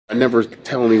I never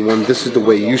tell anyone this is the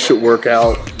way you should work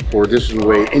out or this is the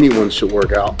way anyone should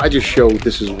work out. I just show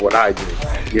this is what I do,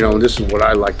 you know, and this is what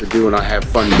I like to do, and I have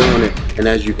fun doing it. And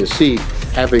as you can see,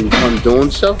 having fun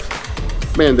doing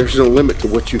stuff, man, there's no limit to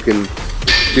what you can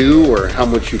do or how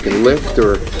much you can lift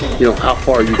or, you know, how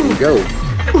far you can go.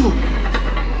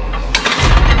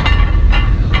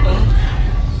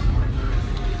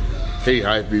 Hey,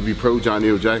 hi, BB Pro,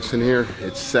 Johnnie Jackson here.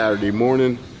 It's Saturday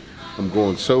morning. I'm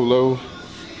going solo.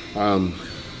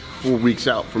 4 weeks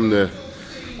out from the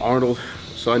Arnold,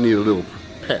 so I need a little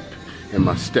pep in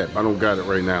my step. I don't got it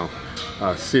right now.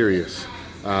 Serious.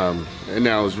 And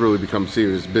now it's really become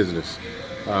serious business.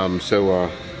 You know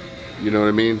what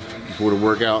I mean? Before the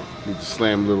workout, need to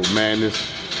slam a little madness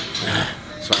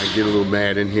so I can get a little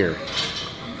mad in here.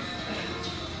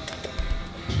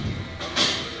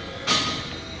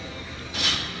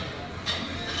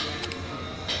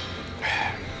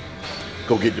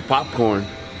 Go get the popcorn.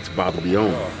 It's about to be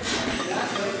on.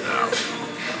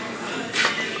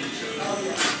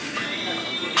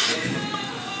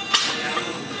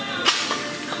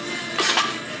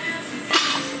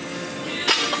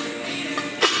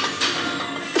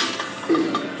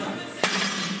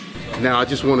 Now I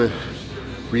just want to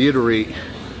reiterate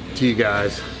to you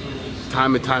guys,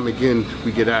 time and time again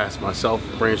we get asked, myself,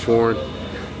 Branch Warren,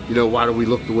 you know, why do we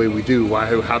look the way we do?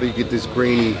 How do you get this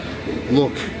grainy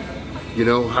look? You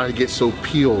know, how to get so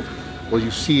peeled? Well,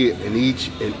 you see it in each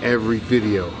and every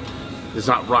video. It's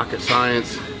not rocket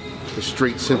science. It's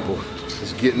straight simple.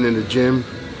 It's getting in the gym,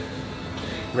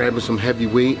 grabbing some heavy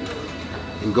weight,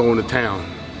 and going to town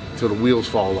until the wheels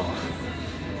fall off.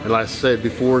 And like I said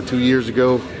before, 2 years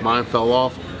ago, mine fell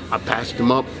off. I patched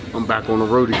them up. I'm back on the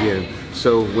road again.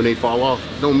 So when they fall off,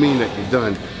 don't mean that you're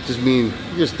done. Just mean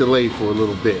you just delay for a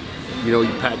little bit. You know,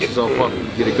 you patch yourself up, you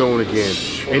get it going again.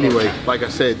 Anyway, like I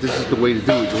said, this is the way to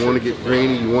do it. You want to get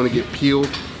grainy, you want to get peeled,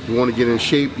 you want to get in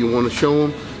shape, you want to show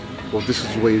them. Well, this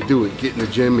is the way to do it. Get in the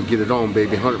gym and get it on,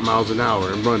 baby. 100 miles an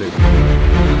hour and running.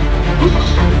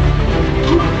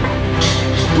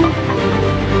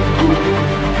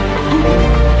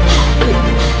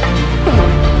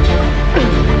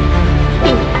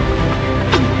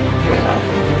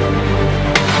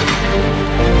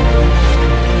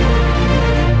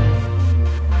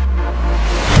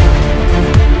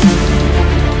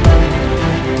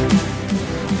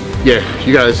 Yeah,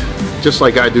 you guys, just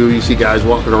like I do, you see guys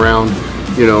walking around,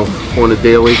 you know, on a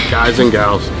daily, guys and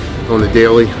gals, on a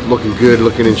daily, looking good,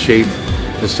 looking in shape,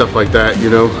 and stuff like that,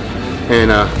 you know, and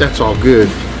that's all good,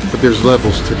 but there's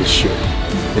levels to this shit,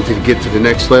 and to get to the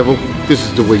next level, this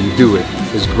is the way you do it,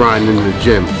 is grinding in the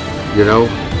gym, you know.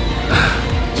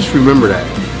 Just remember that.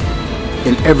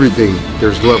 In everything,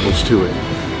 there's levels to it,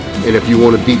 and if you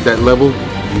want to beat that level,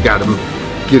 you got to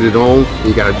get it on,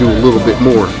 you got to do a little bit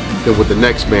more than what the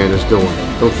next man is doing.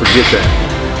 Don't forget that.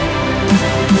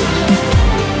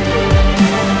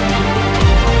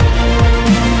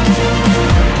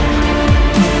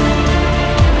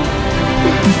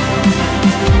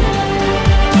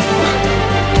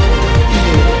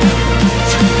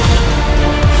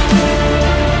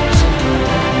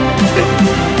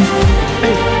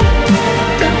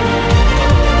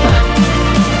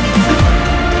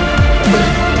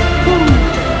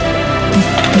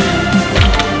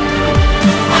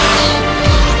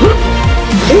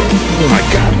 Oh my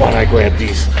God, why'd I grab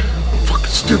these? I'm fucking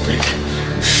stupid.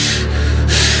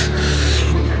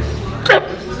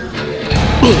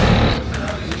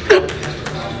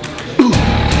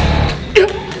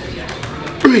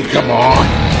 Come on.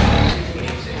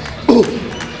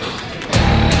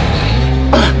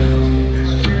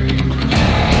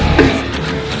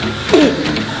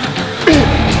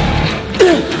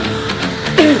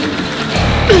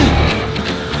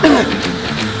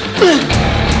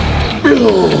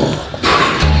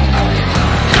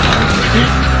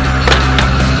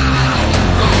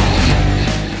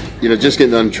 You know, just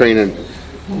getting done training,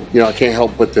 you know, I can't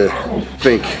help but to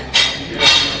think,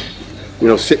 you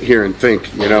know, sit here and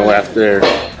think, you know, after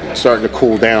they're starting to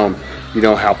cool down, you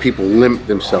know, how people limit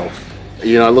themselves.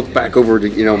 You know, I look back over to,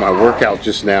 you know, my workout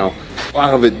just now, a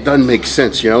lot of it doesn't make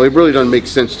sense, you know, it really doesn't make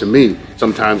sense to me.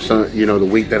 Sometimes, you know, the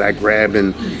weight that I grab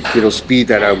and, you know, speed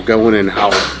that I'm going and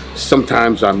how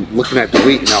sometimes I'm looking at the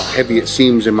weight and how heavy it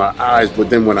seems in my eyes, but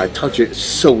then when I touch it, it's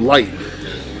so light.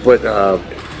 But,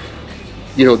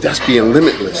 you know, that's being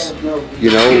limitless,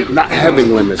 you know, not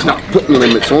having limits, not putting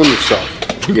limits on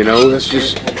yourself, you know, that's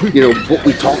just, you know, what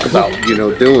we talk about, you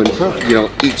know, doing, you know,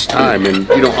 each time. And,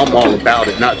 you know, I'm all about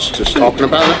it, not just talking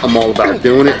about it, I'm all about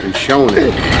doing it and showing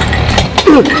it.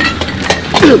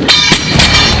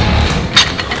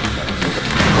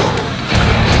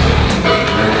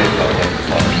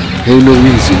 Ain't no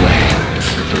easy way.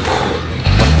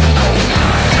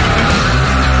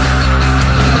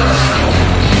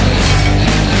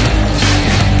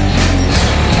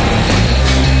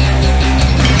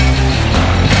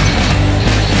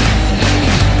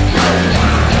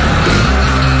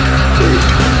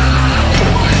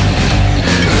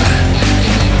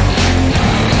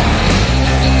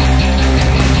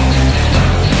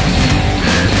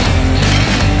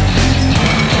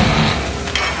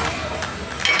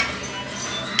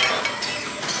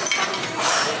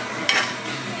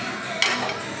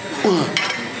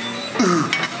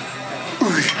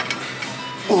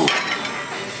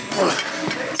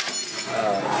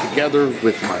 Together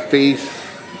with my faith,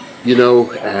 you know,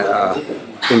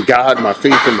 in God, my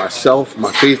faith in myself,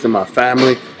 my faith in my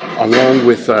family, along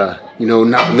with, you know,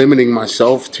 not limiting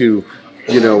myself to,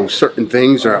 you know, certain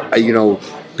things, or, you know,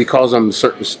 because I'm a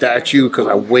certain statue, because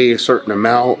I weigh a certain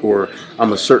amount, or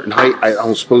I'm a certain height,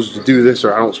 I'm supposed to do this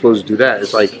or I don't supposed to do that.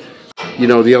 It's like, you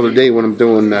know, the other day when I'm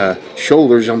doing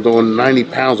shoulders, I'm doing 90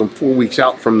 pounds. I'm 4 weeks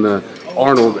out from the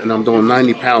Arnold, and I'm doing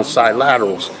 90-pound side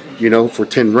laterals, you know, for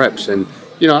 10 reps. And,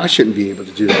 you know, I shouldn't be able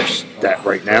to do that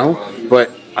right now, but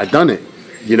I done it,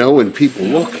 you know, and people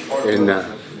look and,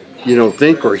 you know,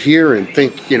 think or hear and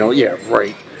think, you know, yeah,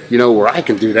 right, you know, where I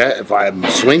can do that. If I'm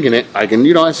swinging it, I can,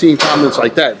 you know, I've seen comments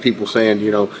like that, people saying,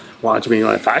 you know, watch me,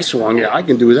 if I swung, yeah, I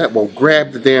can do that. Well,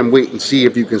 grab the damn weight and see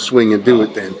if you can swing and do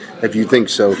it then, if you think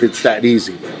so, if it's that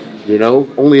easy, you know,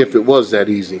 only if it was that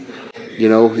easy. You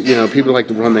know, people like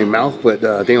to run their mouth, but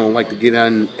they don't like to get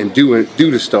on and do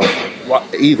the stuff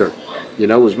either. You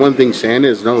know, it's one thing saying it,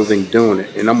 it's another thing doing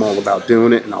it. And I'm all about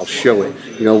doing it, and I'll show it,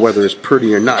 you know, whether it's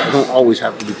pretty or not. It don't always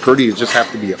have to be pretty, it just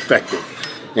have to be effective.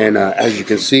 And as you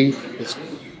can see, it's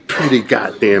pretty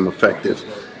goddamn effective.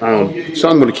 So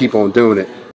I'm going to keep on doing it.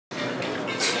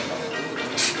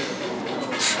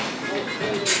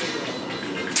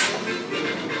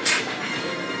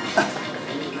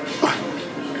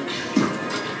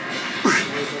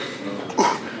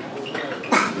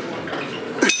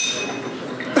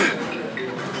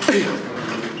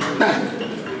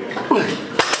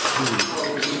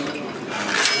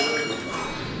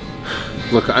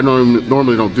 Look, I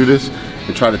normally don't do this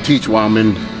and try to teach while I'm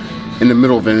in the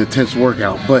middle of an intense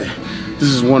workout, but this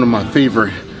is one of my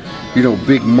favorite, you know,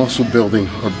 big muscle building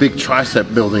or big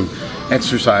tricep building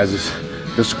exercises.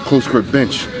 This close grip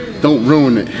bench. Don't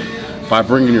ruin it by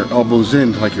bringing your elbows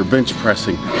in like you're bench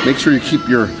pressing. Make sure you keep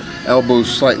your elbows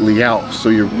slightly out so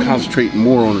you're concentrating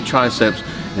more on the triceps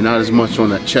and not as much on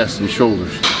that chest and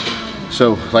shoulders.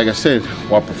 So, like I said,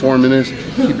 while performing this,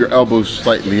 keep your elbows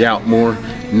slightly out more,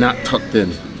 not tucked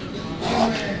in.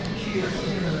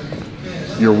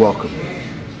 You're welcome.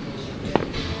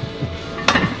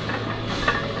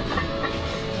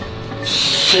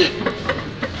 Shit.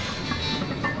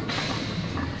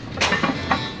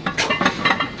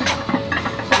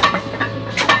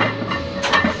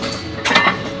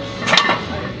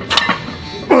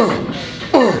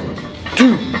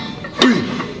 Two, three,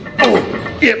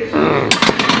 yep.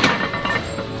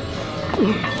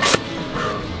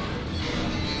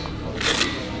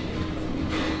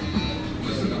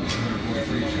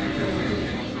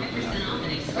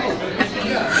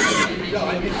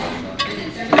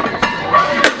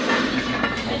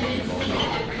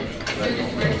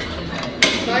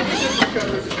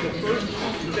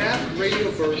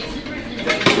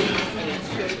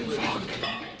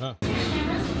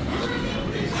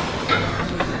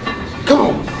 Come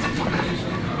on.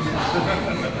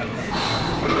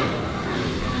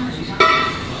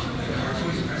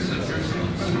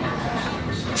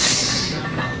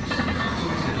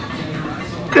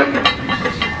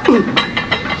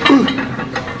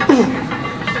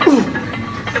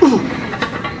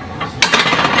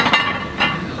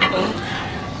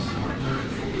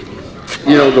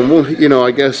 You know,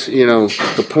 I guess, you know,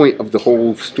 the point of the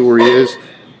whole story is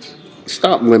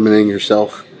stop limiting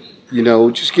yourself. You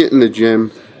know, just get in the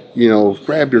gym, you know,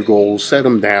 grab your goals, set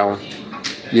them down,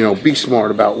 you know, be smart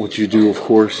about what you do, of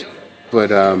course, but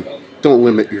don't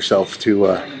limit yourself to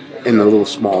in a little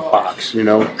small box, you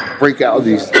know. Break out of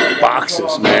these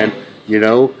boxes, man, you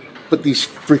know. Put these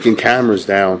freaking cameras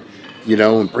down, you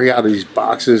know, and break out of these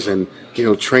boxes and, you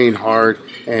know, train hard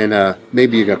and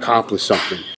maybe you can accomplish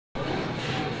something.